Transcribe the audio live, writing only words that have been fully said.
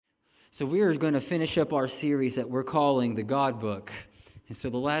So we are going to finish up our series that we're calling the God Book. And so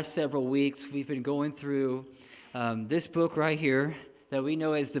the last several weeks we've been going through this book right here that we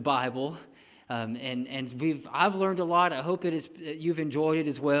know as the Bible. I've learned a lot. I hope that you've enjoyed it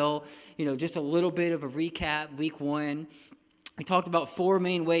as well. You know, just a little bit of a recap. Week 1, we talked about 4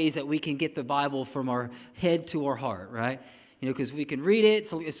 main ways that we can get the Bible from our head to our heart, right? You know, because we can read it,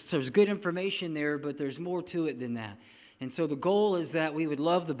 so there's good information there, but there's more to it than that. And so the goal is that we would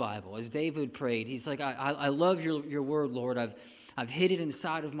love the Bible, as David prayed. He's like, I love your word, Lord. I've hid it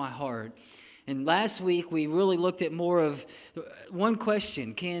inside of my heart. And last week we really looked at more of one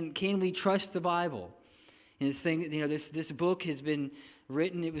question: Can we trust the Bible? And this book has been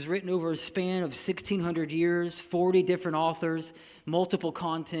written. It was written over a span of 1,600 years, 40 different authors, multiple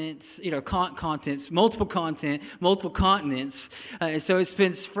contents. Multiple continents. So it's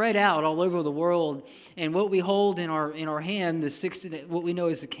been spread out all over the world. And what we hold in our hand, what we know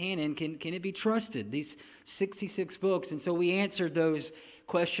as the canon, can it be trusted? These 66 books. And so we answered those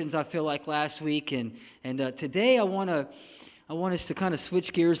questions, I feel like, last week. And today I want us to kind of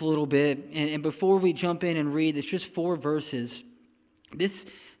switch gears a little bit. And before we jump in and read, it's just 4 verses.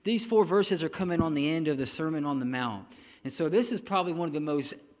 These 4 verses are coming on the end of the Sermon on the Mount. And so this is probably one of the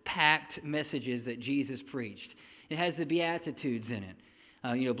most packed messages that Jesus preached. It has the Beatitudes in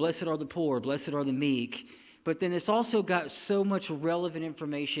it. Blessed are the poor, blessed are the meek. But then it's also got so much relevant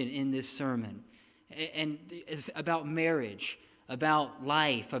information in this sermon. And about marriage, about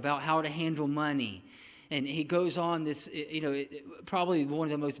life, about how to handle money. And he goes on this, probably one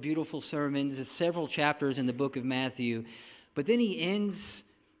of the most beautiful sermons. There's several chapters in the book of Matthew. But then he ends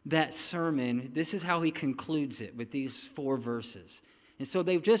that sermon. This is how he concludes it, with these 4 verses. And so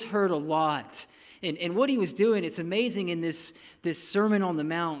they've just heard a lot. And what he was doing, it's amazing in this Sermon on the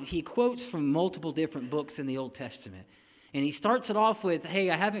Mount, he quotes from multiple different books in the Old Testament. And he starts it off with, hey,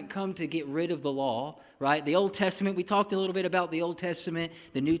 I haven't come to get rid of the law, right? The Old Testament, we talked a little bit about the Old Testament,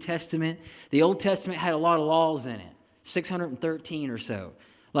 the New Testament. The Old Testament had a lot of laws in it, 613 or so.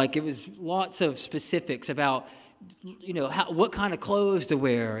 Like, it was lots of specifics about, what kind of clothes to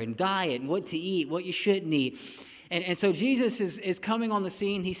wear and diet and what to eat, what you shouldn't eat. And so Jesus is coming on the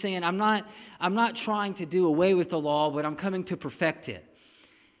scene. He's saying, I'm not trying to do away with the law, but I'm coming to perfect it.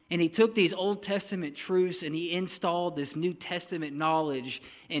 And he took these Old Testament truths and he installed this New Testament knowledge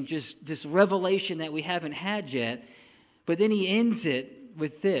and just this revelation that we haven't had yet. But then he ends it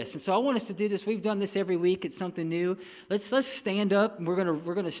with this. And so I want us to do this. We've done this every week. It's something new. Let's stand up.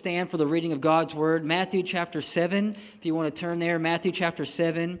 We're gonna stand for the reading of God's word. Matthew chapter 7. If you want to turn there, Matthew chapter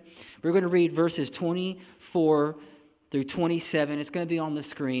 7. We're going to read verses 24 through 27. It's going to be on the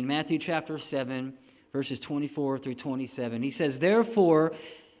screen. Matthew chapter 7, verses 24 through 27. He says, "Therefore,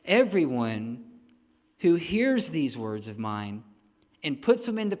 everyone who hears these words of mine and puts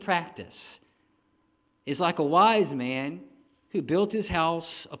them into practice is like a wise man who built his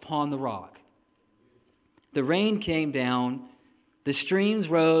house upon the rock. The rain came down, the streams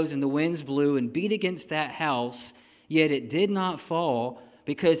rose, and the winds blew and beat against that house, yet it did not fall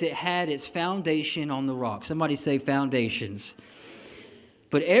because it had its foundation on the rock." Somebody say foundations.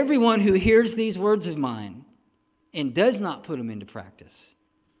 "But everyone who hears these words of mine and does not put them into practice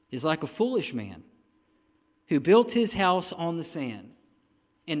is like a foolish man who built his house on the sand.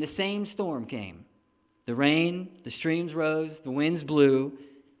 And the same storm came. The rain, the streams rose, the winds blew,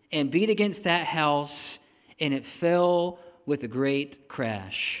 and beat against that house, and it fell with a great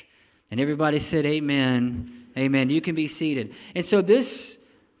crash." And everybody said, amen. Amen. You can be seated. And so these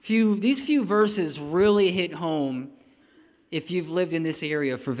few verses really hit home if you've lived in this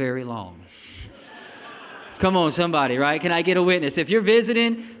area for very long. Come on, somebody, right? Can I get a witness? If you're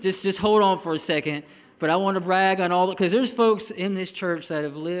visiting, just hold on for a second. But I want to brag on all, because there's folks in this church that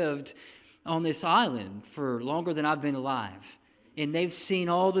have lived on this island for longer than I've been alive. And they've seen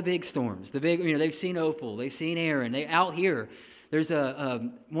all the big storms. They've seen Opal, they've seen Aaron. They out here. There's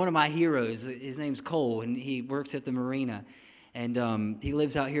one of my heroes, his name's Cole, and he works at the marina. And he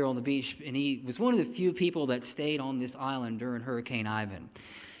lives out here on the beach, and he was one of the few people that stayed on this island during Hurricane Ivan.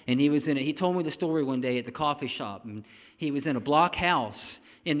 And he told me the story one day at the coffee shop, and he was in a block house.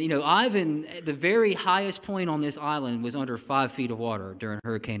 And, Ivan, the very highest point on this island was under 5 feet of water during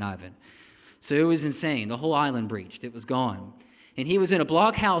Hurricane Ivan. So it was insane. The whole island breached. It was gone. And he was in a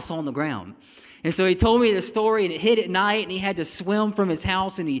block house on the ground. And so he told me the story, and it hit at night, and he had to swim from his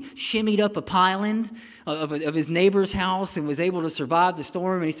house, and he shimmied up a pylon of his neighbor's house and was able to survive the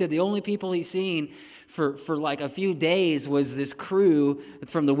storm. And he said the only people he's seen for like a few days was this crew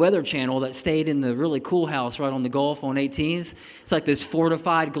from the Weather Channel that stayed in the really cool house right on the Gulf on 18th. It's like this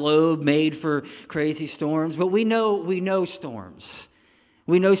fortified globe made for crazy storms. But we know storms.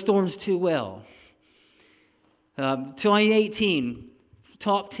 We know storms too well. 2018,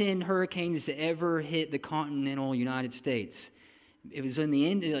 top 10 hurricanes to ever hit the continental United States. It was in the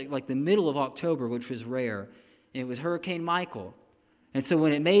end, like the middle of October, which was rare. It was Hurricane Michael. And so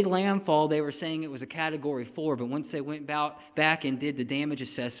when it made landfall, they were saying it was a Category 4. But once they went back and did the damage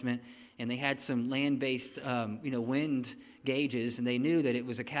assessment, and they had some land-based, wind gauges, and they knew that it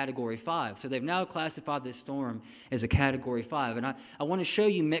was a Category 5. So they've now classified this storm as a Category 5. And I want to show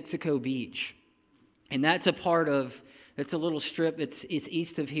you Mexico Beach. And that's a little strip. It's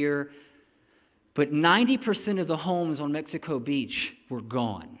east of here. But 90% of the homes on Mexico Beach were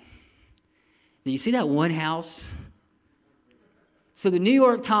gone. Do you see that one house? So the New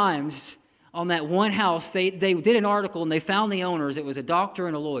York Times, on that one house, they did an article and they found the owners. It was a doctor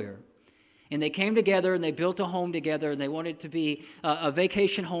and a lawyer. And they came together and they built a home together, and they wanted it to be a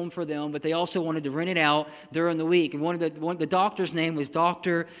vacation home for them, but they also wanted to rent it out during the week. And the doctor's name was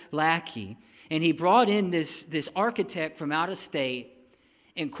Dr. Lackey. And he brought in this architect from out of state.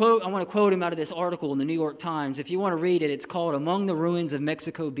 And I want to quote him out of this article in the New York Times. If you want to read it, it's called "Among the Ruins of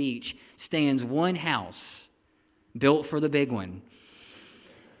Mexico Beach Stands One House Built for the Big One."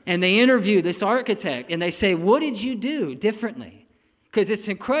 And they interview this architect, and they say, "What did you do differently?" Because it's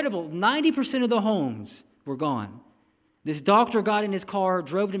incredible. 90% of the homes were gone. This doctor got in his car,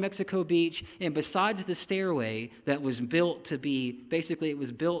 drove to Mexico Beach, and besides the stairway that was built to be, basically it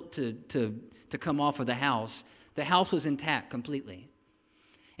was built to come off of the house was intact completely.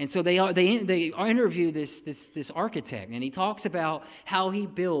 And so they interview this architect, and he talks about how he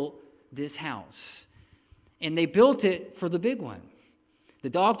built this house. And they built it for the big one. The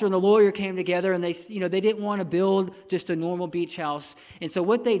doctor and the lawyer came together, and they didn't want to build just a normal beach house. And so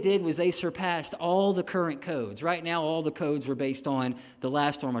what they did was they surpassed all the current codes. Right now, all the codes were based on the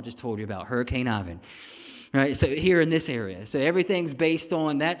last storm I just told you about, Hurricane Ivan. Right? So here in this area. So everything's based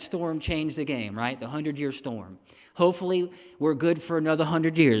on that storm changed the game, right? The 100-year storm. Hopefully, we're good for another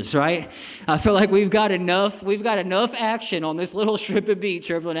 100 years, right? I feel like we've got enough action on this little strip of beach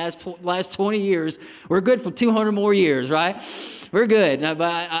over the last 20 years. We're good for 200 more years, right? We're good. But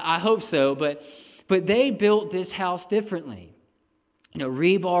I hope so. But they built this house differently.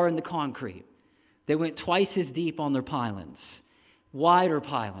 Rebar in the concrete. They went twice as deep on their pylons, wider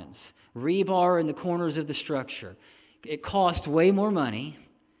pylons, rebar in the corners of the structure. It cost way more money.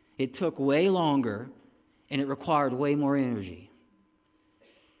 It took way longer. And it required way more energy.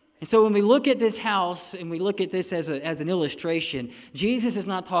 And so when we look at this house and we look at this as an illustration, Jesus is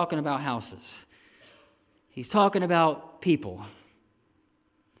not talking about houses. He's talking about people.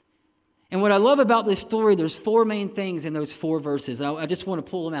 And what I love about this story, there's four main things in those 4 verses. I just want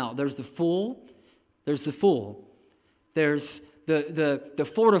to pull them out. There's the fool. There's the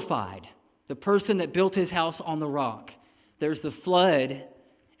fortified, the person that built his house on the rock. There's the flood,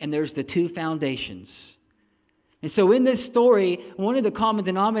 and there's the 2 foundations. And so in this story, one of the common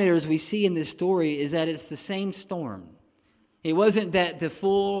denominators we see in this story is that it's the same storm. It wasn't that the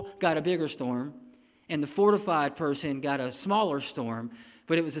fool got a bigger storm and the fortified person got a smaller storm,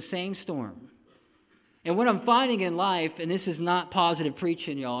 but it was the same storm. And what I'm finding in life, and this is not positive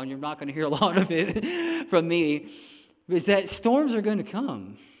preaching, y'all, and you're not going to hear a lot of it from me, is that storms are going to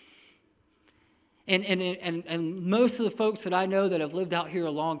come. And most of the folks that I know that have lived out here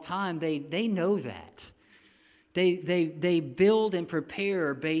a long time, they know that. They build and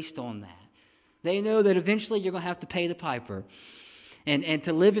prepare based on that. They know that eventually you're going to have to pay the piper. And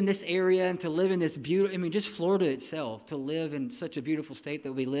to live in this area and to live in this beautiful, just Florida itself, to live in such a beautiful state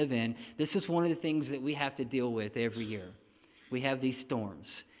that we live in, this is one of the things that we have to deal with every year. We have these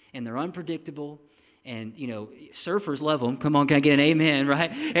storms, and they're unpredictable. And, surfers love them. Come on, can I get an amen,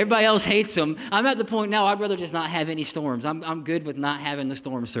 right? Everybody else hates them. I'm at the point now, I'd rather just not have any storms. I'm good with not having the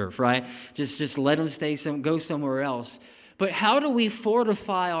storm surf, right? Just let them go somewhere else. But how do we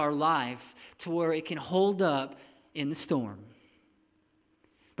fortify our life to where it can hold up in the storm?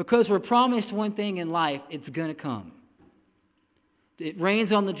 Because we're promised one thing in life, it's going to come. It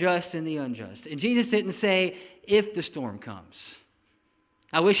rains on the just and the unjust. And Jesus didn't say, if the storm comes.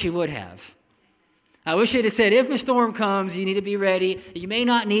 I wish he would have. I wish he'd have said, if a storm comes, you need to be ready. You may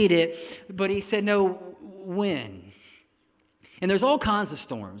not need it, but he said, no, when? And there's all kinds of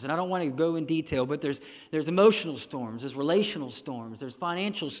storms, and I don't want to go in detail, but there's emotional storms, there's relational storms, there's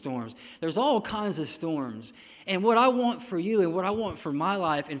financial storms, there's all kinds of storms. And what I want for you and what I want for my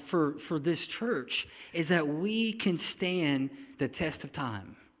life and for this church is that we can stand the test of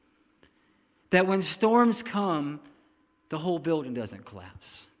time. That when storms come, the whole building doesn't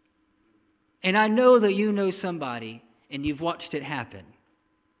collapse. And I know that you know somebody and you've watched it happen.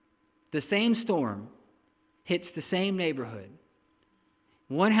 The same storm hits the same neighborhood.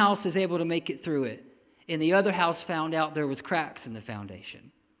 One house is able to make it through it, and the other house found out there was cracks in the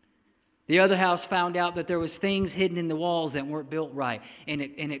foundation. The other house found out that there was things hidden in the walls that weren't built right, and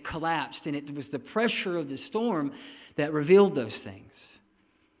it collapsed, and it was the pressure of the storm that revealed those things.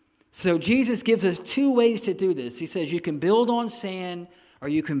 So Jesus gives us two ways to do this. He says you can build on sand or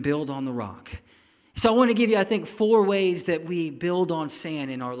you can build on the rock. So I want to give you, I think, 4 ways that we build on sand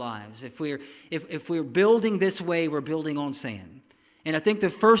in our lives. If we're building this way, we're building on sand. And I think the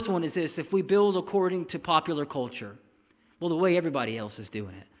first one is this: if we build according to popular culture, well, the way everybody else is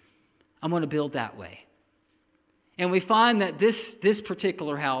doing it, I'm going to build that way. And we find that this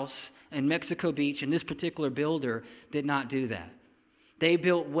particular house in Mexico Beach and this particular builder did not do that. They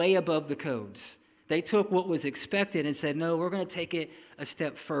built way above the codes. They took what was expected and said, no, we're going to take it a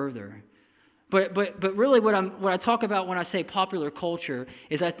step further. But really what I talk about when I say popular culture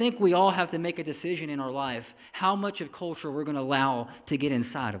is I think we all have to make a decision in our life how much of culture we're going to allow to get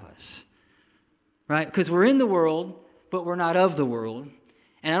inside of us. Right? Because we're in the world, but we're not of the world.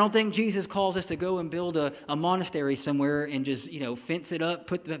 And I don't think Jesus calls us to go and build a monastery somewhere and just, fence it up,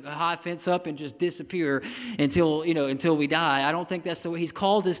 put the high fence up and just disappear until we die. I don't think that's the way. He's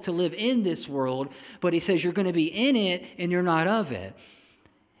called us to live in this world, but he says you're going to be in it and you're not of it.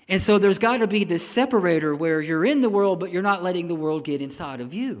 And so there's got to be this separator where you're in the world, but you're not letting the world get inside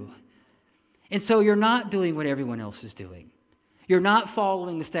of you. And so you're not doing what everyone else is doing. You're not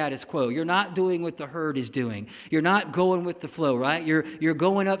following the status quo. You're not doing what the herd is doing. You're not going with the flow, right? You're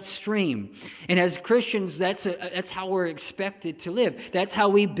going upstream. And as Christians, that's how we're expected to live. That's how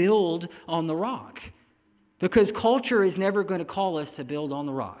we build on the rock. Because culture is never going to call us to build on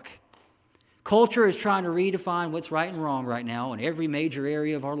the rock. Culture is trying to redefine what's right and wrong right now in every major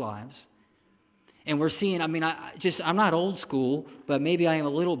area of our lives. And we're seeing, I'm not old school, but maybe I am a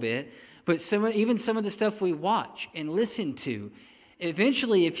little bit. But even some of the stuff we watch and listen to,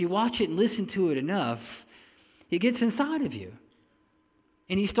 eventually, if you watch it and listen to it enough, it gets inside of you.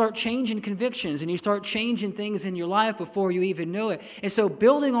 And you start changing convictions and you start changing things in your life before you even know it. And so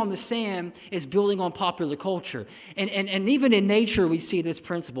building on the sand is building on popular culture. And even in nature, we see this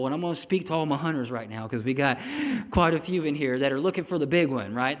principle. And I'm going to speak to all my hunters right now because we got quite a few in here that are looking for the big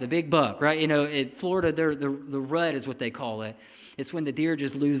one, right? The big buck, right? In Florida, the rut is what they call it. It's when the deer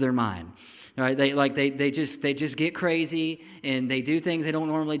just lose their mind. All right, they just get crazy and they do things they don't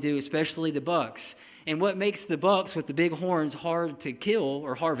normally do, especially the bucks. And what makes the bucks with the big horns hard to kill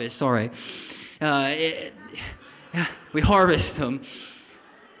or harvest, we harvest them,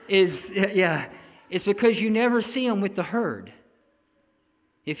 it's because you never see them with the herd.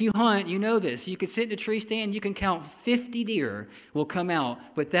 If you hunt, you know this. You could sit in a tree stand, you can count 50 deer will come out,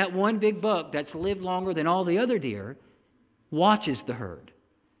 but that one big buck that's lived longer than all the other deer watches the herd.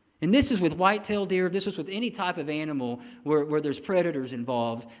 And this is with white-tailed deer, this is with any type of animal where there's predators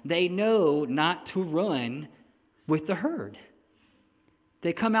involved. They know not to run with the herd.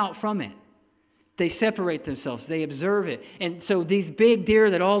 They come out from it. They separate themselves. They observe it. And so these big deer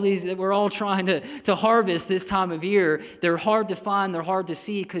that we're all trying to harvest this time of year, they're hard to find, they're hard to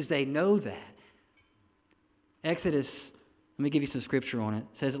see because they know that. Exodus, let me give you some scripture on it.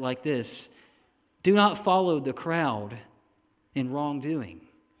 It says it like this: do not follow the crowd in wrongdoing.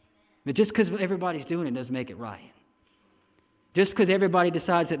 But just because everybody's doing it doesn't make it right. Just because everybody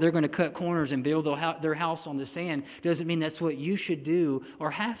decides that they're going to cut corners and build their house on the sand doesn't mean that's what you should do or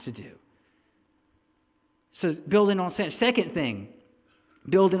have to do. So building on sand. Second thing,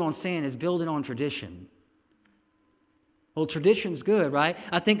 building on sand is building on tradition. Well, tradition's good, right?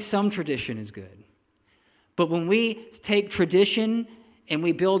 I think some tradition is good. But when we take tradition and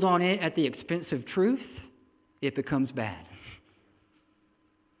we build on it at the expense of truth, it becomes bad.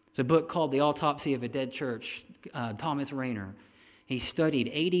 It's a book called The Autopsy of a Dead Church, Thomas Rainer. He studied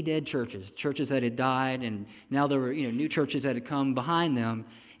 80 dead churches that had died, and now there were new churches that had come behind them.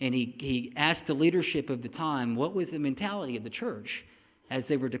 And he asked the leadership of the time, what was the mentality of the church as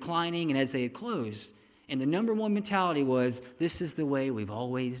they were declining and as they had closed? And the number one mentality was, this is the way we've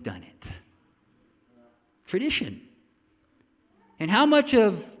always done it. Tradition. And how much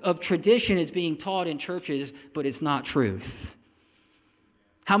of tradition is being taught in churches, but it's not truth?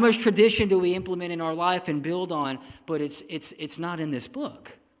 How much tradition do we implement in our life and build on, but it's not in this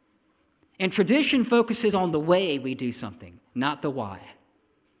book? And tradition focuses on the way we do something, not the why.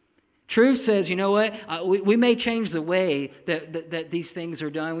 Truth says, you know what? We may change the way that these things are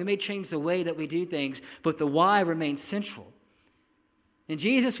done. We may change the way that we do things, but the why remains central. And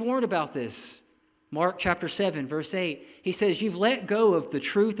Jesus warned about this. Mark chapter 7, verse 8. He says, you've let go of the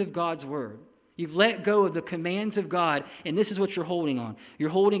truth of God's word. You've let go of the commands of God, and this is what you're holding on. You're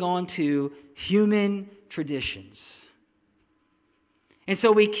holding on to human traditions. And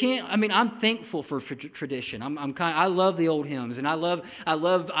so we can't, I'm thankful for tradition. I love the old hymns, and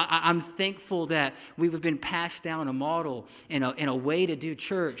I'm thankful that we've been passed down a model and a way to do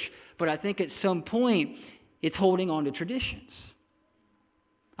church. But I think at some point, it's holding on to traditions.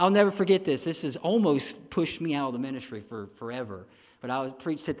 I'll never forget this. This has almost pushed me out of the ministry for forever. But I was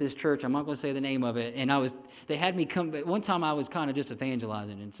preached at this church. I'm not going to say the name of it. And they had me come. But one time I was kind of just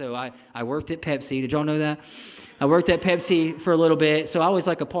evangelizing. And so I worked at Pepsi. Did y'all know that? I worked at Pepsi for a little bit. So I was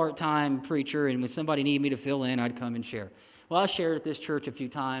like a part-time preacher. And when somebody needed me to fill in, I'd come and share. Well, I shared at this church a few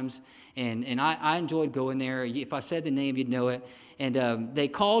times. And I enjoyed going there. If I said the name, you'd know it. And they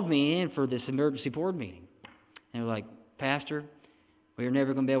called me in for this emergency board meeting. And they were like, Pastor, we're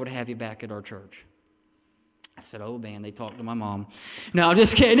never going to be able to have you back at our church. I said, oh, man, they talked to my mom. No, I'm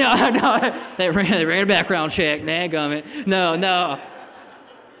just kidding. No. They ran a background check. Dadgummit. No.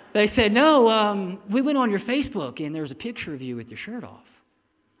 They said, no, we went on your Facebook, and there's a picture of you with your shirt off.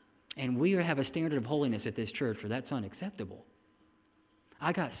 And we have a standard of holiness at this church where that's unacceptable.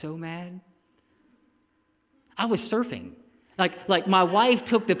 I got so mad. I was surfing. Like my wife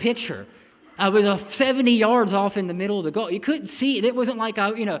took the picture. I was 70 yards off in the middle of the Gulf. You couldn't see it. It wasn't like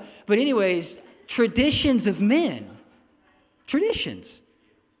But anyways, traditions of men. Traditions.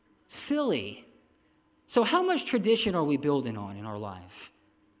 Silly. So how much tradition are we building on in our life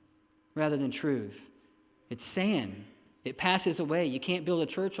rather than truth? It's sand. It passes away. You can't build a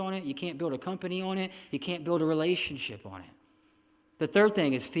church on it. You can't build a company on it. You can't build a relationship on it. The third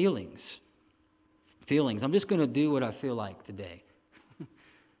thing is feelings. Feelings. I'm just going to do what I feel like today.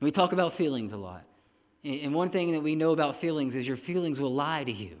 We talk about feelings a lot. And one thing that we know about feelings is your feelings will lie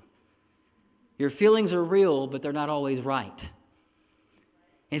to you. Your feelings are real, but they're not always right.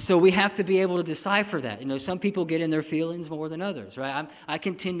 And so we have to be able to decipher that. Some people get in their feelings more than others, right? I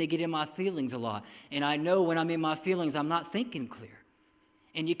can tend to get in my feelings a lot. And I know when I'm in my feelings, I'm not thinking clear.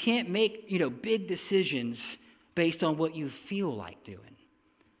 And you can't make, big decisions based on what you feel like doing.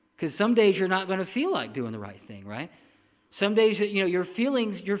 Because some days you're not going to feel like doing the right thing, right? Some days, your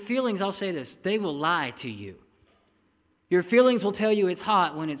feelings, I'll say this, they will lie to you. Your feelings will tell you it's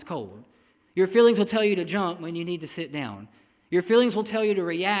hot when it's cold. Your feelings will tell you to jump when you need to sit down. Your feelings will tell you to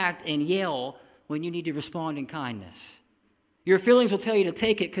react and yell when you need to respond in kindness. Your feelings will tell you to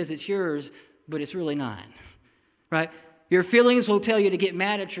take it because it's yours, but it's really not, right? Your feelings will tell you to get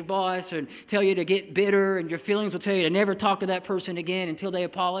mad at your boss and tell you to get bitter, and your feelings will tell you to never talk to that person again until they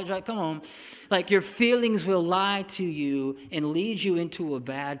apologize. Come on. Like your feelings will lie to you and lead you into a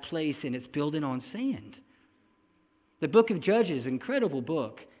bad place, and it's building on sand. The book of Judges, incredible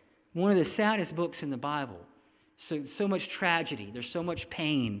book, one of the saddest books in the Bible. So much tragedy. There's so much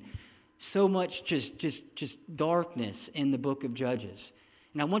pain, so much just darkness in the book of Judges.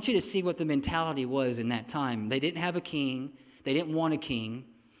 And I want you to see what the mentality was in that time. They didn't have a king. They didn't want a king.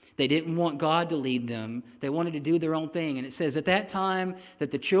 They didn't want God to lead them. They wanted to do their own thing. And it says at that time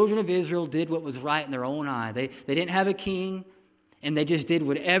that the children of Israel did what was right in their own eye. They didn't have a king, and they just did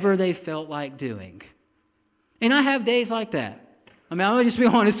whatever they felt like doing. And I have days like that. I'm going to just be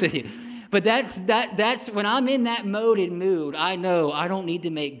honest with you. But that's when I'm in that mode and mood, I know I don't need to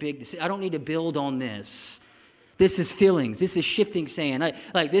make big decisions. I don't need to build on this. This is feelings. This is shifting sand.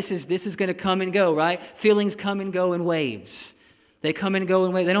 Like this is going to come and go, right? Feelings come and go in waves. They come and go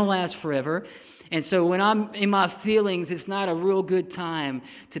in waves. They don't last forever. And so when I'm in my feelings, it's not a real good time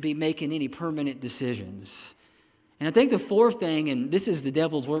to be making any permanent decisions. And I think the fourth thing, and this is the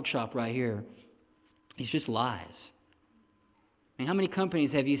devil's workshop right here, is just lies. I mean, how many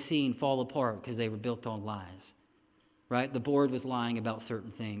companies have you seen fall apart because they were built on lies? Right? The board was lying about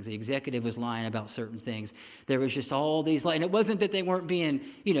certain things. The executive was lying about certain things. There was just all these lies. And it wasn't that they weren't being,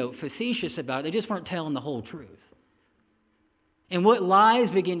 facetious about it. They just weren't telling the whole truth. And what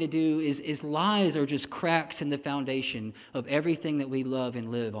lies begin to do is lies are just cracks in the foundation of everything that we love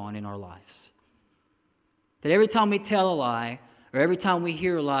and live on in our lives. That every time we tell a lie, or every time we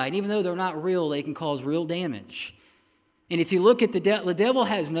hear a lie, and even though they're not real, they can cause real damage. And if you look at the devil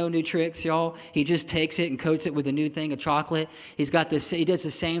has no new tricks, y'all. He just takes it and coats it with a new thing of chocolate. He does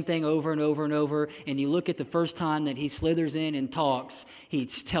the same thing over and over and over. And you look at the first time that he slithers in and talks,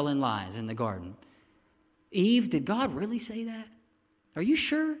 he's telling lies in the garden. Eve, did God really say that? Are you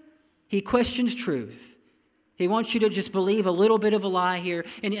sure? He questions truth. He wants you to just believe a little bit of a lie here.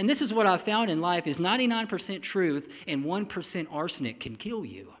 And this is what I found in life is 99% truth and 1% arsenic can kill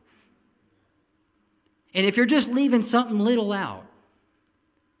you. And if you're just leaving something little out.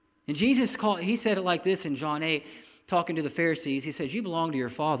 And Jesus he said it like this in John 8, talking to the Pharisees. He says, you belong to your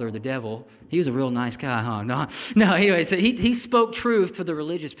father, the devil. He was a real nice guy, huh? No, anyway, so he spoke truth to the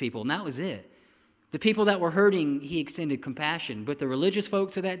religious people, and that was it. The people that were hurting, he extended compassion. But the religious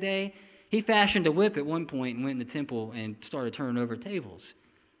folks of that day, he fashioned a whip at one point and went in the temple and started turning over tables.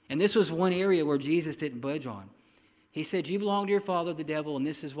 And this was one area where Jesus didn't budge on. He said, you belong to your father, the devil, and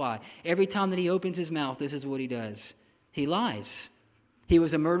this is why. Every time that he opens his mouth, this is what he does. He lies. He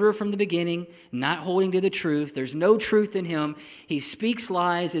was a murderer from the beginning, not holding to the truth. There's no truth in him. He speaks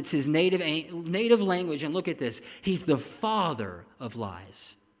lies. It's his native language. And look at this. He's the father of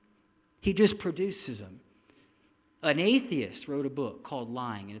lies. He just produces them. An atheist wrote a book called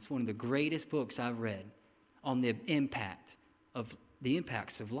Lying, and it's one of the greatest books I've read on the impacts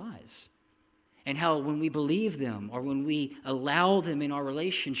of lies. And how when we believe them or when we allow them in our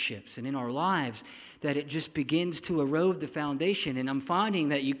relationships and in our lives, that it just begins to erode the foundation. And I'm finding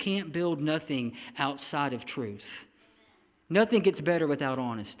that you can't build nothing outside of truth. Nothing gets better without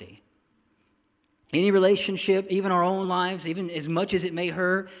honesty. Any relationship, even our own lives, even as much as it may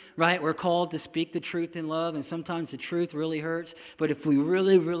hurt, right? We're called to speak the truth in love, and sometimes the truth really hurts. But if we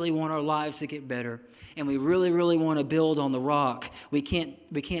really, really want our lives to get better, and we really, really want to build on the rock, we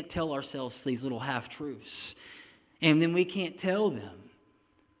can't tell ourselves these little half-truths. And then we can't tell them.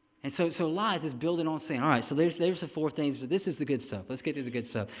 And so lies is building on saying, all right, so there's the four things, but this is the good stuff. Let's get to the good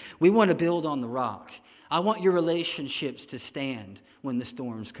stuff. We want to build on the rock. I want your relationships to stand when the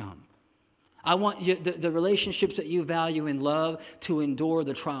storms come. I want you, the relationships that you value and love to endure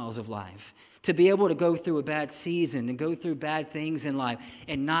the trials of life, to be able to go through a bad season and go through bad things in life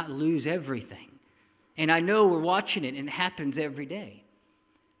and not lose everything. And I know we're watching it, and it happens every day.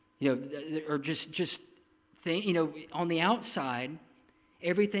 Or just think, on the outside,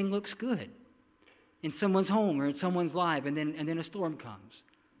 everything looks good in someone's home or in someone's life, and then a storm comes.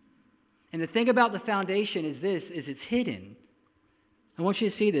 And the thing about the foundation is it's hidden. I want you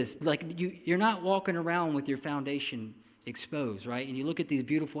to see this. Like you're not walking around with your foundation exposed, right? And you look at these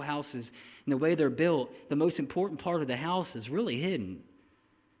beautiful houses and the way they're built, the most important part of the house is really hidden.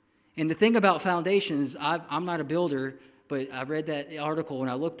 And the thing about foundations, I'm not a builder, but I read that article and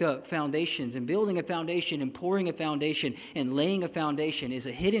I looked up foundations, and building a foundation and pouring a foundation and laying a foundation is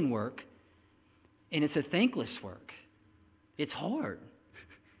a hidden work, and it's a thankless work. It's hard,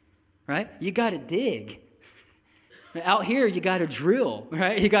 right? You got to dig. Out here, you got to drill,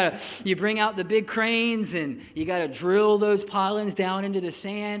 right? You bring out the big cranes and you got to drill those pylons down into the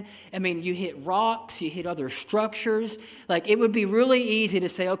sand. I mean, you hit rocks, you hit other structures. Like, it would be really easy to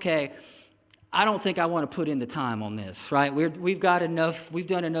say, okay, I don't think I want to put in the time on this, right? We've done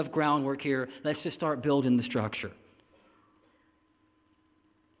enough groundwork here. Let's just start building the structure.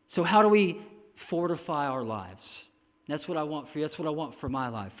 So how do we fortify our lives? That's what I want for you. That's what I want for my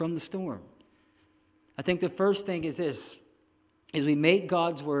life, from the storm. I think the first thing is this, is we make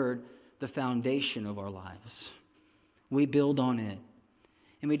God's word the foundation of our lives. We build on it.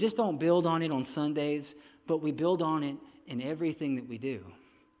 And we just don't build on it on Sundays, but we build on it in everything that we do.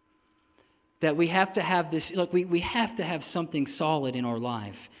 That we have to have this, look, we have to have something solid in our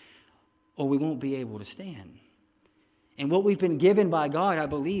life, or we won't be able to stand. And what we've been given by God, I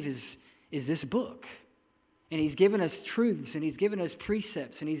believe, is this book. And he's given us truths, and he's given us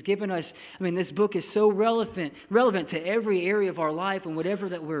precepts, and he's given us, this book is so relevant to every area of our life and whatever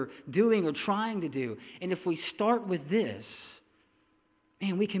that we're doing or trying to do. And if we start with this,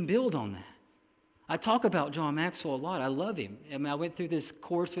 man, we can build on that. I talk about John Maxwell a lot. I love him. I went through this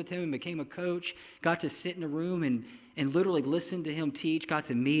course with him and became a coach, got to sit in a room and literally listen to him teach, got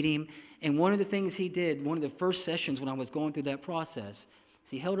to meet him. And one of the things he did, one of the first sessions when I was going through that process, is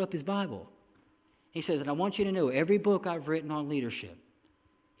he held up his Bible. He says, and I want you to know, every book I've written on leadership,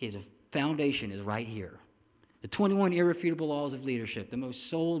 his foundation is right here. The 21 Irrefutable Laws of Leadership, the most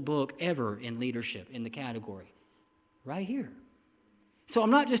sold book ever in leadership in the category, right here. So I'm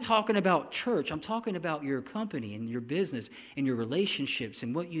not just talking about church. I'm talking about your company and your business and your relationships,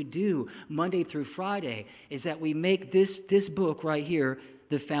 and what you do Monday through Friday is that we make this book right here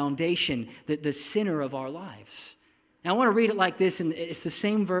the foundation, the center of our lives. Now, I want to read it like this, and it's the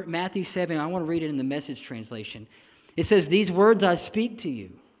same verse, Matthew 7. I want to read it in the Message translation. It says, these words I speak to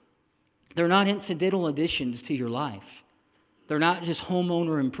you, they're not incidental additions to your life. They're not just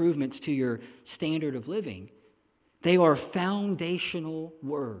homeowner improvements to your standard of living. They are foundational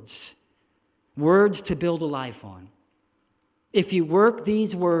words, words to build a life on. If you work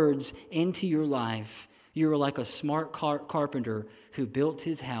these words into your life, you're like a smart carpenter who built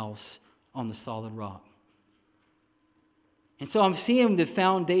his house on the solid rock. And so I'm seeing the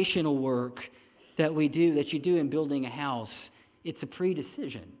foundational work that you do in building a house. It's a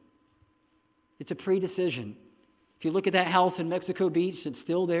pre-decision. It's a pre-decision. If you look at that house in Mexico Beach, it's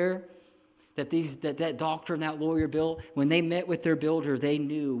still there. That doctor and that lawyer built, when they met with their builder, they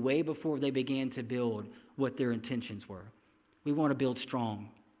knew way before they began to build what their intentions were. We want to build strong.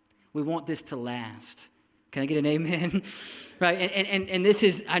 We want this to last. Can I get an amen? Right? And this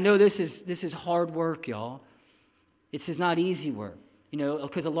is, I know this is hard work, y'all. This is not easy work,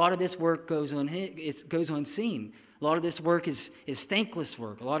 because a lot of this work goes unseen. A lot of this work is thankless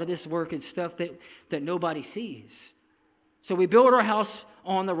work. A lot of this work is stuff that nobody sees. So we build our house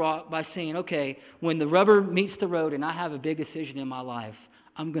on the rock by saying, okay, when the rubber meets the road and I have a big decision in my life,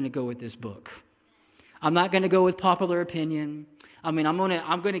 I'm going to go with this book. I'm not going to go with popular opinion. I'm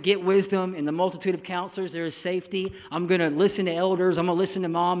going to get wisdom in the multitude of counselors. There is safety. I'm going to listen to elders. I'm going to listen to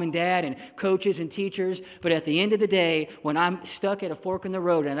mom and dad and coaches and teachers. But at the end of the day, when I'm stuck at a fork in the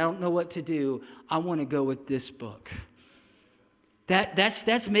road and I don't know what to do, I want to go with this book.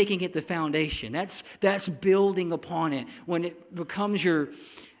 That's making it the foundation. That's building upon it when it becomes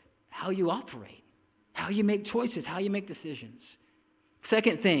how you operate, how you make choices, how you make decisions.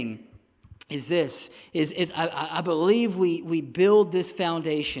 Second thing is this, I believe we build this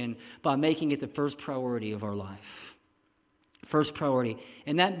foundation by making it the first priority of our life. First priority.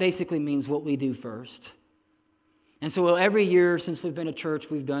 And that basically means what we do first. And so every year since we've been a church,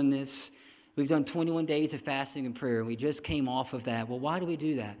 we've done this. We've done 21 days of fasting and prayer, and we just came off of that. Well, why do we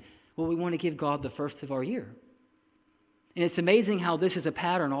do that? Well, we want to give God the first of our year. And it's amazing how this is a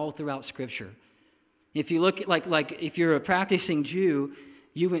pattern all throughout Scripture. If you look at, like if you're a practicing Jew,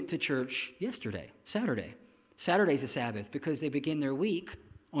 you went to church yesterday, Saturday. Saturday's a Sabbath because they begin their week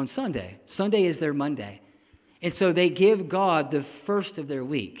on Sunday. Sunday is their Monday. And so they give God the first of their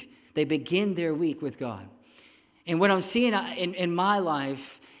week. They begin their week with God. And what I'm seeing in my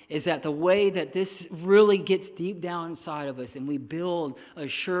life is that the way that this really gets deep down inside of us and we build a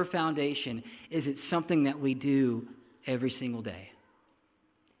sure foundation is it's something that we do every single day.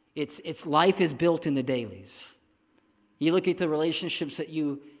 It's life is built in the dailies. You look at the relationships that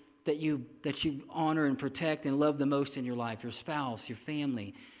you honor and protect and love the most in your life, your spouse, your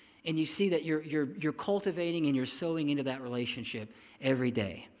family, and you see that you're cultivating and you're sowing into that relationship every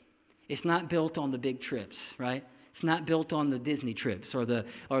day. It's not built on the big trips, right? It's not built on the Disney trips or the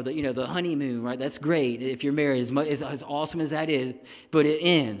the honeymoon, right? That's great if you're married, as awesome as that is, but it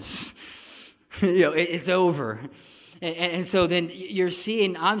ends. It's over. And so then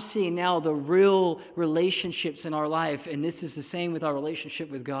I'm seeing now the real relationships in our life, and this is the same with our relationship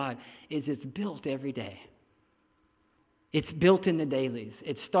with God, it's built every day. It's built in the dailies.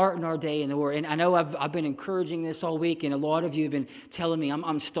 It's starting our day in the Word. And I know I've been encouraging this all week, and a lot of you have been telling me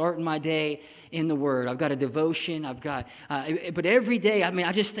I'm starting my day in the Word. I've got a devotion. But every day,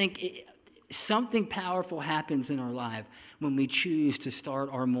 I just think something powerful happens in our life when we choose to start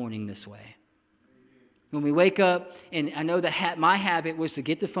our morning this way. When we wake up, and I know my habit was to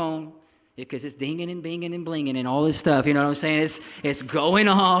get the phone, because it's dinging and binging and blinging and all this stuff. You know what I'm saying? It's going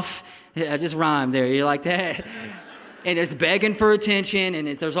off. I just rhymed there. You're like that. And it's begging for attention, and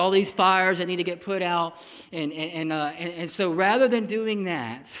there's all these fires that need to get put out. And so rather than doing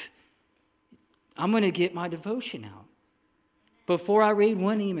that, I'm going to get my devotion out. Before I read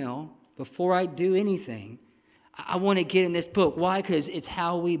one email, before I do anything, I want to get in this book. Why? Because it's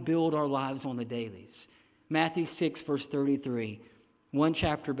how we build our lives on the dailies. Matthew 6, verse 33, one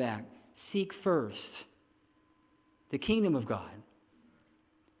chapter back. Seek first the kingdom of God.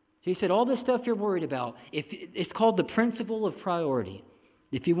 He said, all this stuff you're worried about, it's called the principle of priority.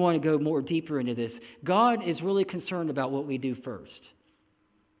 If you want to go more deeper into this, God is really concerned about what we do first.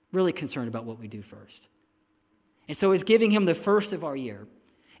 Really concerned about what we do first. And so it's giving him the first of our year.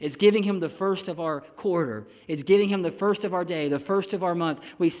 It's giving him the first of our quarter. It's giving him the first of our day, the first of our month.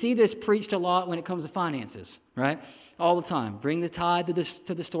 We see this preached a lot when it comes to finances, right? All the time. Bring the tithe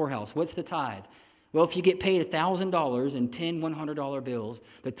to the storehouse. What's the tithe? Well, if you get paid $1,000 in 10 $100 bills,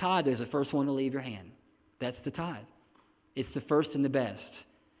 the tithe is the first one to leave your hand. That's the tithe. It's the first and the best.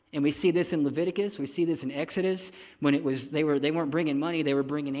 And we see this in Leviticus. We see this in Exodus. When they weren't bringing money, they were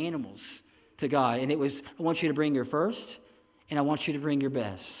bringing animals to God. And it was, I want you to bring your first, and I want you to bring your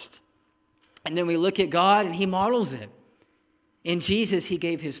best. And then we look at God, and he models it. In Jesus, he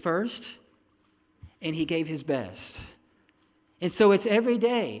gave his first, and he gave his best. And so it's every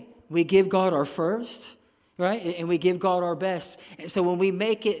day. We give God our first, right? And we give God our best. And so when we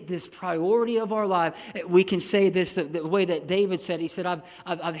make it this priority of our life, we can say this the way that David said. He said,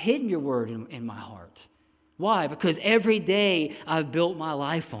 I've hidden your word in my heart. Why? Because every day I've built my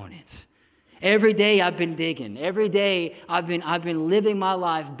life on it. Every day I've been digging. Every day I've been living my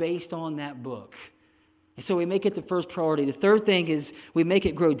life based on that book. And so we make it the first priority. The third thing is we make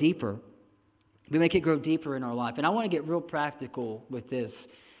it grow deeper. We make it grow deeper in our life. And I want to get real practical with this.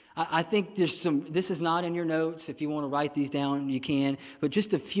 I think this is not in your notes. If you want to write these down, you can. But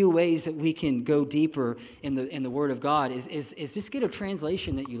just a few ways that we can go deeper in the Word of God is just get a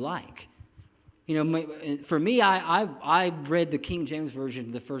translation that you like. You know, for me, I read the King James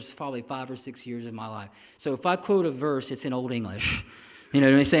Version the first probably 5 or 6 years of my life. So if I quote a verse, it's in Old English. You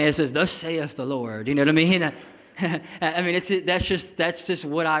know what I'm saying? It says, "Thus saith the Lord." You know what I mean? I mean, that's just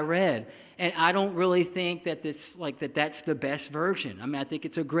what I read. And I don't really think that that's the best version. I mean, I think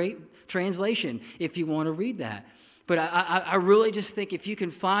it's a great translation if you want to read that. But I really just think if you can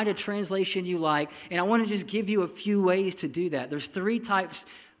find a translation you like, and I want to just give you a few ways to do that. There's 3 types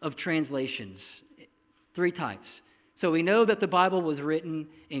of translations. 3 types. So we know that the Bible was written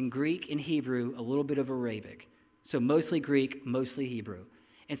in Greek and Hebrew, a little bit of Arabic. So mostly Greek, mostly Hebrew.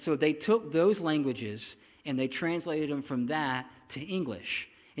 And so they took those languages and they translated them from that to English.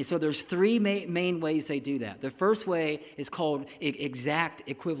 And so there's 3 main ways they do that. The first way is called exact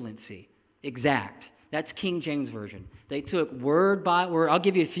equivalency. Exact. That's King James Version. They took word by word. I'll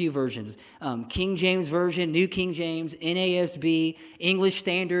give you a few versions. King James Version, New King James, NASB, English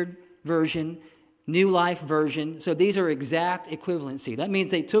Standard Version, New Life Version. So these are exact equivalency. That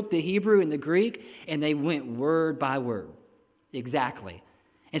means they took the Hebrew and the Greek and they went word by word. Exactly.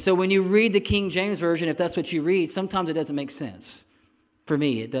 And so when you read the King James Version, if that's what you read, sometimes it doesn't make sense. For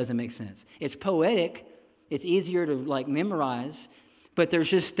me, it doesn't make sense. It's poetic. It's easier to memorize. But there's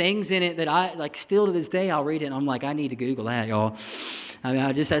just things in it that I, still to this day, I'll read it and I'm like, I need to Google that, y'all. I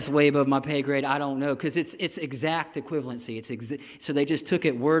mean, that's way above my pay grade. I don't know. Because it's exact equivalency. So they just took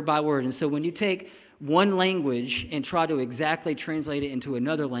it word by word. And so when you take one language and try to exactly translate it into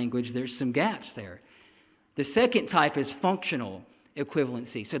another language, there's some gaps there. The second type is functional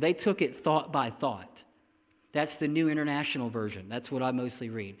equivalency. So they took it thought by thought. That's the New International Version. That's what I mostly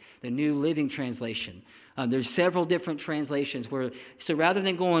read. The New Living Translation. There's several different translations so rather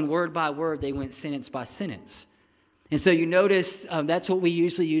than going word by word, they went sentence by sentence. And so you notice that's what we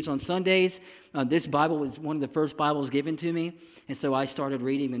usually use on Sundays. This Bible was one of the first Bibles given to me. And so I started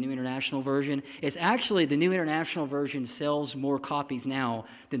reading the New International Version. It's actually, the New International Version sells more copies now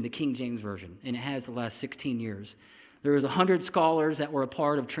than the King James Version. And it has the last 16 years. There was 100 scholars that were a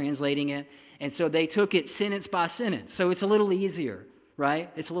part of translating it. And so they took it sentence by sentence. So it's a little easier, right?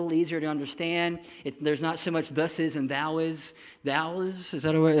 It's a little easier to understand. There's not so much thus is and thou is. Is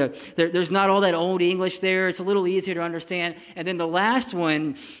that a word? There's not all that old English there. It's a little easier to understand. And then the last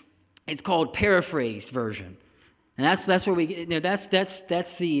one, it's called paraphrased version. And that's where that's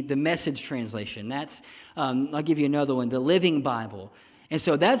the Message translation. That's I'll give you another one, the Living Bible. And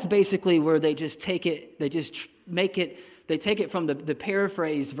so that's basically where they just take it, they take it from the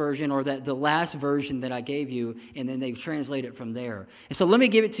paraphrased version or the last version that I gave you, and then they translate it from there. And so let me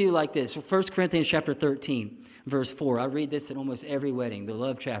give it to you like this. 1 Corinthians chapter 13, verse 4. I read this at almost every wedding, the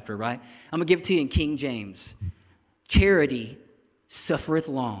love chapter, right? I'm going to give it to you in King James. Charity suffereth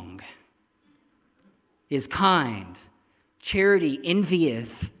long, is kind. Charity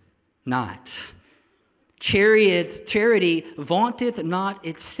envieth not. Charity vaunteth not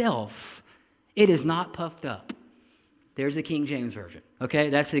itself. It is not puffed up. There's the King James Version. Okay,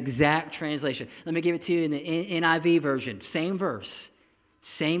 that's the exact translation. Let me give it to you in the NIV version. Same verse,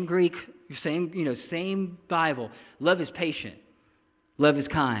 same Greek, same Bible. Love is patient. Love is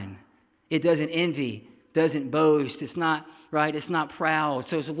kind. It doesn't envy, doesn't boast. It's not right. It's not proud.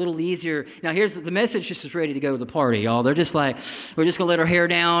 So it's a little easier. Now here's the Message. Just is ready to go to the party, y'all. They're just like, we're just gonna let our hair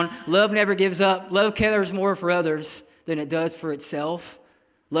down. Love never gives up. Love cares more for others than it does for itself.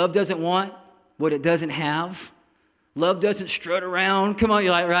 Love doesn't want what it doesn't have. Love doesn't strut around. Come on,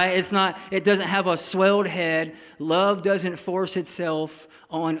 you're like, right? It doesn't have a swelled head. Love doesn't force itself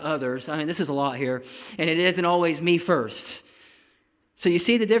on others. I mean, this is a lot here. And it isn't always me first. So you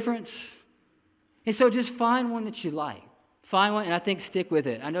see the difference? And so just find one that you like. Find one, and I think stick with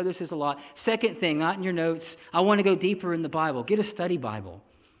it. I know this is a lot. Second thing, not in your notes, I want to go deeper in the Bible. Get a study Bible.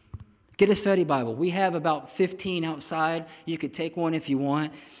 Get a study Bible. We have about 15 outside. You could take one if you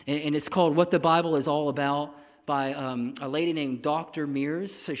want. And it's called What the Bible is All About, by a lady named Dr.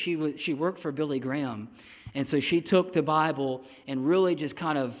 Mears. So she worked for Billy Graham. And so she took the Bible and really just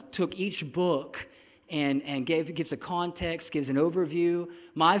kind of took each book and gives a context, gives an overview.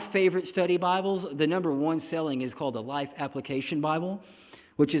 My favorite study Bibles, the number one selling is called the Life Application Bible,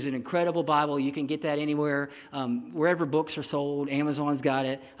 which is an incredible Bible. You can get that anywhere, wherever books are sold. Amazon's got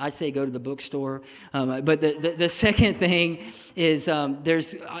it. I'd say go to the bookstore. But the second thing is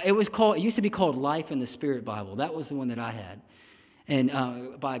it used to be called Life in the Spirit Bible. That was the one that I had.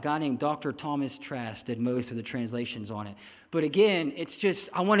 And by a guy named Dr. Thomas Trask did most of the translations on it. But again, it's just,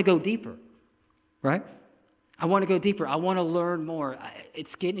 I want to go deeper, right? I want to go deeper. I want to learn more.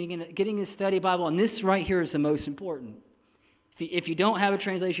 It's getting a study Bible, and this right here is the most important. If you don't have a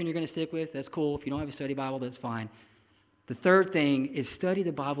translation you're going to stick with, that's cool. If you don't have a study Bible, that's fine. The third thing is study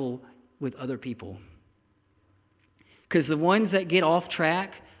the Bible with other people. Because the ones that get off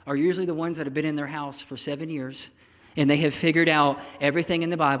track are usually the ones that have been in their house for 7 years, and they have figured out everything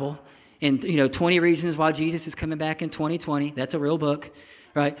in the Bible. And, 20 Reasons Why Jesus is Coming Back in 2020. That's a real book,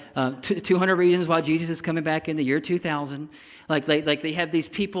 right? 200 Reasons Why Jesus is Coming Back in the year 2000. Like they have these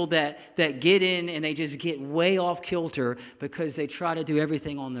people that get in and they just get way off kilter because they try to do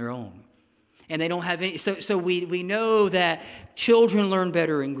everything on their own. And they don't have any. So we know that children learn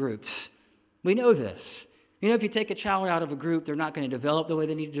better in groups. We know this. If you take a child out of a group, they're not going to develop the way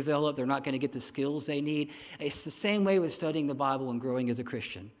they need to develop. They're not going to get the skills they need. It's the same way with studying the Bible and growing as a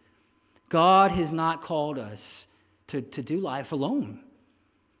Christian. God has not called us to do life alone.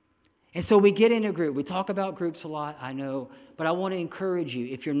 And so we get in a group. We talk about groups a lot, I know, but I want to encourage you,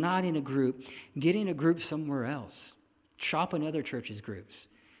 if you're not in a group, get in a group somewhere else. Shop in other churches' groups.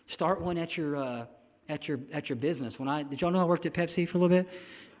 Start one at your business. Did y'all know I worked at Pepsi for a little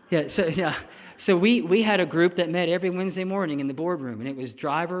bit? So we had a group that met every Wednesday morning in the boardroom, and it was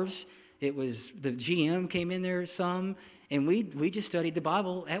drivers. It was the GM came in there some, and we just studied the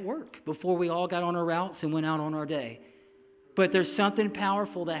Bible at work before we all got on our routes and went out on our day. But there's something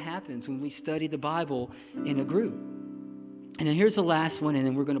powerful that happens when we study the Bible in a group. And then here's the last one, and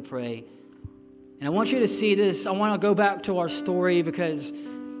then we're going to pray. And I want you to see this. I want to go back to our story because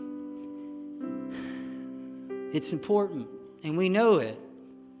it's important, and we know it.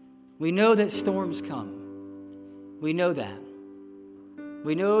 We know that storms come. We know that.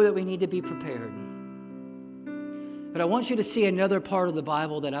 We know that we need to be prepared. But I want you to see another part of the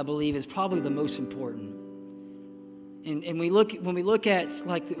Bible that I believe is probably the most important. And when we look at,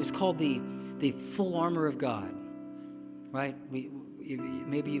 like, it was called the full armor of God, right?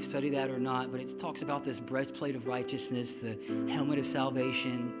 Maybe you've studied that or not, but it talks about this breastplate of righteousness, the helmet of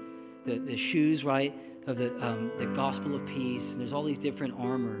salvation, the shoes, right, of the gospel of peace. And there's all these different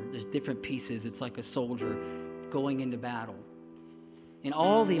armor. There's different pieces. It's like a soldier going into battle. And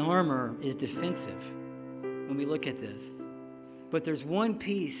all the armor is defensive when we look at this. But there's one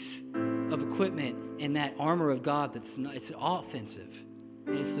piece of equipment in that armor of God it's offensive.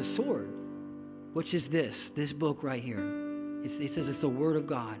 And it's the sword, which is this book right here. It says it's the Word of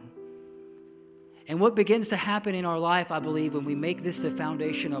God. And what begins to happen in our life, I believe, when we make this the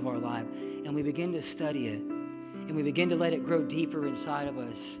foundation of our life and we begin to study it and we begin to let it grow deeper inside of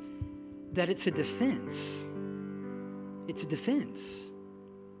us, that it's a defense. It's a defense.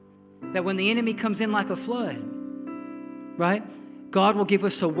 That when the enemy comes in like a flood, right, God will give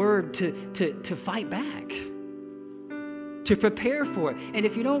us a word to fight back, to prepare for it. And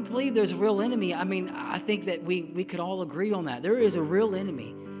if you don't believe there's a real enemy, I think that we could all agree on that. There is a real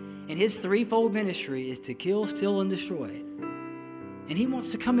enemy. And his threefold ministry is to kill, steal, and destroy. And he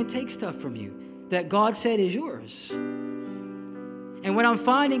wants to come and take stuff from you that God said is yours. And what I'm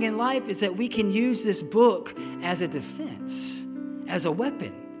finding in life is that we can use this book as a defense, as a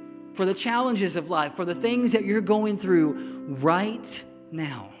weapon for the challenges of life, for the things that you're going through right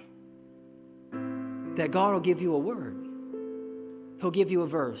now. That God will give you a word. He'll give you a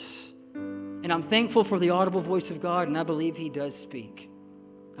verse. And I'm thankful for the audible voice of God, and I believe he does speak.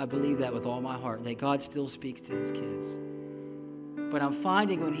 I believe that with all my heart, that God still speaks to his kids. But I'm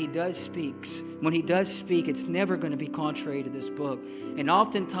finding when he does speak, it's never going to be contrary to this book. And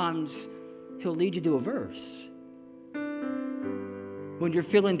oftentimes, he'll lead you to a verse. When you're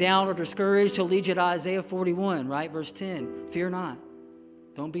feeling down or discouraged, he'll lead you to Isaiah 41, right? Verse 10, fear not.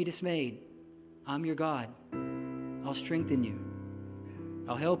 Don't be dismayed. I'm your God. I'll strengthen you.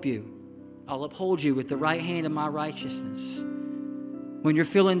 I'll help you. I'll uphold you with the right hand of my righteousness. When you're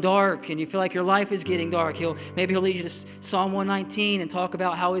feeling dark and you feel like your life is getting dark, maybe he'll lead you to Psalm 119 and talk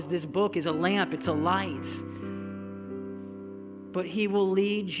about how this book is a lamp, it's a light. But he will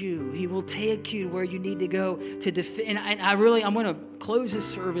lead you. He will take you where you need to go to defend. And I'm going to close this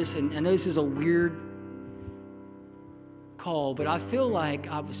service, and I know this is a weird call, but I feel like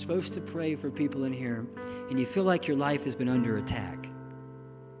I was supposed to pray for people in here, and you feel like your life has been under attack.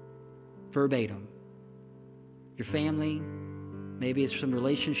 Verbatim. Your family, maybe it's some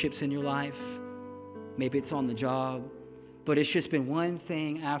relationships in your life, maybe it's on the job, but it's just been one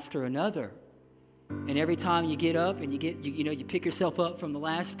thing after another. And every time you get up and you pick yourself up from the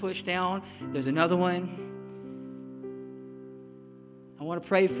last push down, there's another one. I want to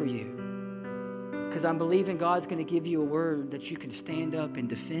pray for you because I'm believing God's going to give you a word that you can stand up and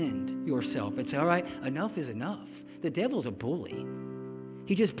defend yourself and say, all right, enough is enough. The devil's a bully.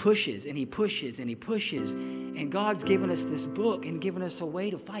 He just pushes and he pushes and he pushes. And God's given us this book and given us a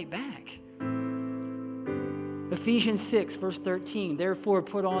way to fight back. Ephesians 6, verse 13, therefore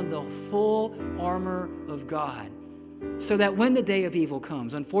put on the full armor of God, so that when the day of evil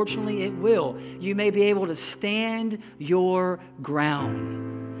comes, unfortunately it will, you may be able to stand your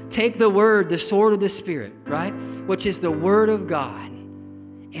ground. Take the word, the sword of the Spirit, right? Which is the word of God,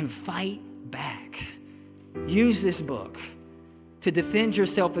 and fight back. Use this book to defend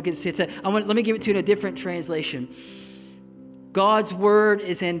yourself against it. Let me give it to you in a different translation. God's word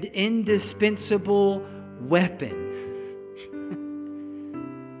is an indispensable weapon.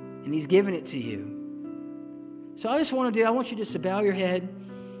 And he's given it to you. So I want you just to bow your head.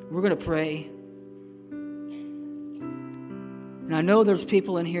 We're going to pray. And I know there's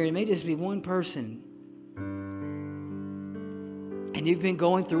people in here, it may just be one person, and you've been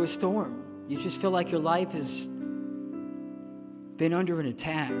going through a storm. You just feel like your life has been under an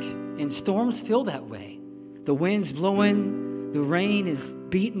attack. And storms feel that way. The wind's blowing, the rain is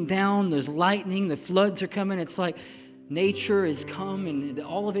beating down, there's lightning, the floods are coming. It's like nature has come and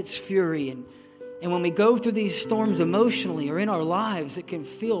all of its fury. And when we go through these storms emotionally or in our lives, it can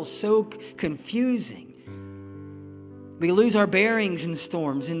feel so confusing. We lose our bearings in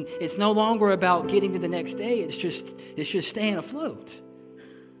storms, and it's no longer about getting to the next day. It's just staying afloat.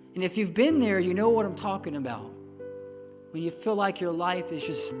 And if you've been there, you know what I'm talking about. When you feel like your life is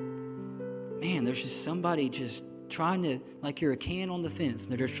just, man, there's just somebody just trying to, like you're a can on the fence,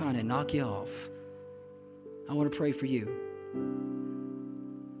 and they're just trying to knock you off. I want to pray for you.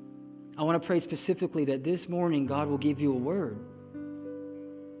 I want to pray specifically that this morning God will give you a word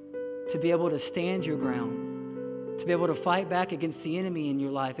to be able to stand your ground, to be able to fight back against the enemy in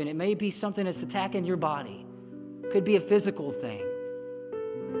your life. And it may be something that's attacking your body. It could be a physical thing.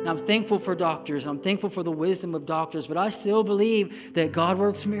 And I'm thankful for doctors. I'm thankful for the wisdom of doctors. But I still believe that God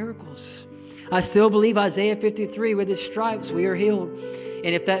works miracles. I still believe Isaiah 53, with his stripes we are healed.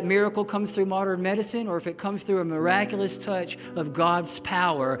 And if that miracle comes through modern medicine, or if it comes through a miraculous touch of God's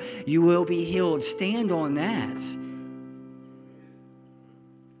power, you will be healed. Stand on that.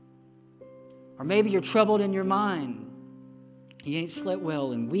 Or maybe you're troubled in your mind. You ain't slept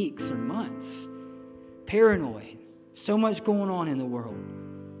well in weeks or months. Paranoid. So much going on in the world.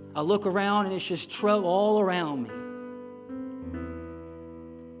 I look around and it's just trouble all around me.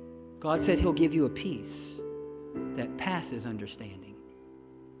 God said he'll give you a peace that passes understanding.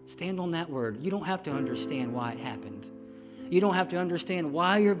 Stand on that word. You don't have to understand why it happened. You don't have to understand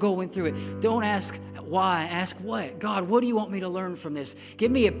why you're going through it. Don't ask why. Ask what. God, what do you want me to learn from this?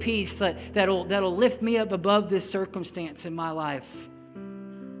 Give me a peace that'll lift me up above this circumstance in my life.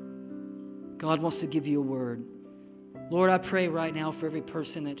 God wants to give you a word. Lord, I pray right now for every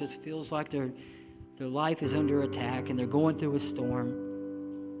person that just feels like their life is under attack and they're going through a storm.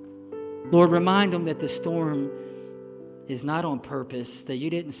 Lord, remind them that the storm is not on purpose, that you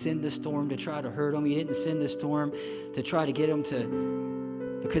didn't send the storm to try to hurt them. You didn't send the storm to try to get them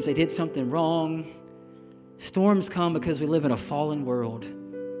because they did something wrong. Storms come because we live in a fallen world.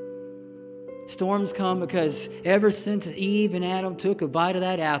 Storms come because ever since Eve and Adam took a bite of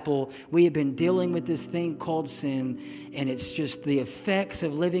that apple, we have been dealing with this thing called sin, and it's just the effects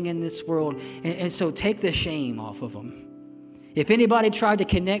of living in this world. And so take the shame off of them. If anybody tried to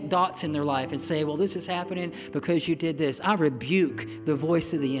connect dots in their life and say, well, this is happening because you did this, I rebuke the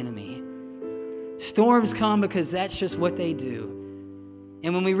voice of the enemy. Storms come because that's just what they do.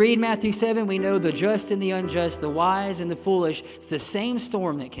 And when we read Matthew 7, we know the just and the unjust, the wise and the foolish, it's the same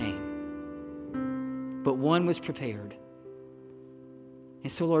storm that came. But one was prepared.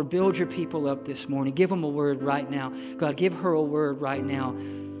 And so, Lord, build your people up this morning. Give them a word right now. God, give her a word right now.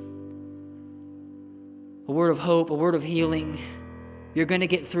 A word of hope, a word of healing. You're going to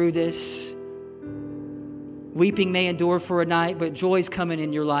get through this. Weeping may endure for a night, but joy's coming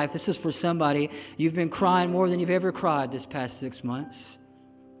in your life. This is for somebody. You've been crying more than you've ever cried this past 6 months.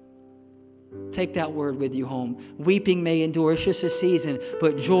 Take that word with you home. Weeping may endure. It's just a season,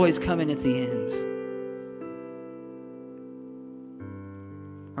 but joy's coming at the end.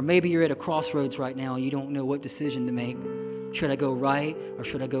 Or maybe you're at a crossroads right now and you don't know what decision to make. Should I go right or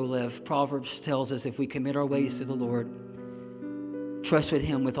should I go left? Proverbs tells us if we commit our ways to the Lord, trust with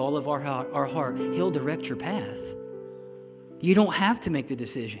him with all of our heart, he'll direct your path. You don't have to make the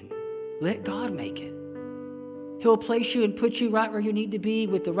decision. Let God make it. He'll place you and put you right where you need to be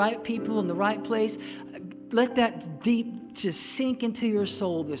with the right people in the right place. Let that deep just sink into your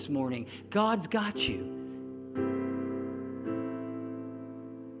soul this morning. God's got you.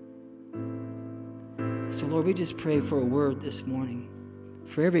 So, Lord, we just pray for a word this morning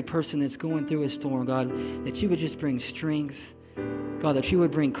for every person that's going through a storm, God, that you would just bring strength. God, that you would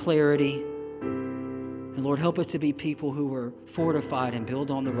bring clarity. And Lord, help us to be people who are fortified and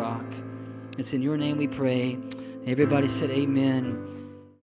build on the rock. It's in your name we pray. Everybody said amen.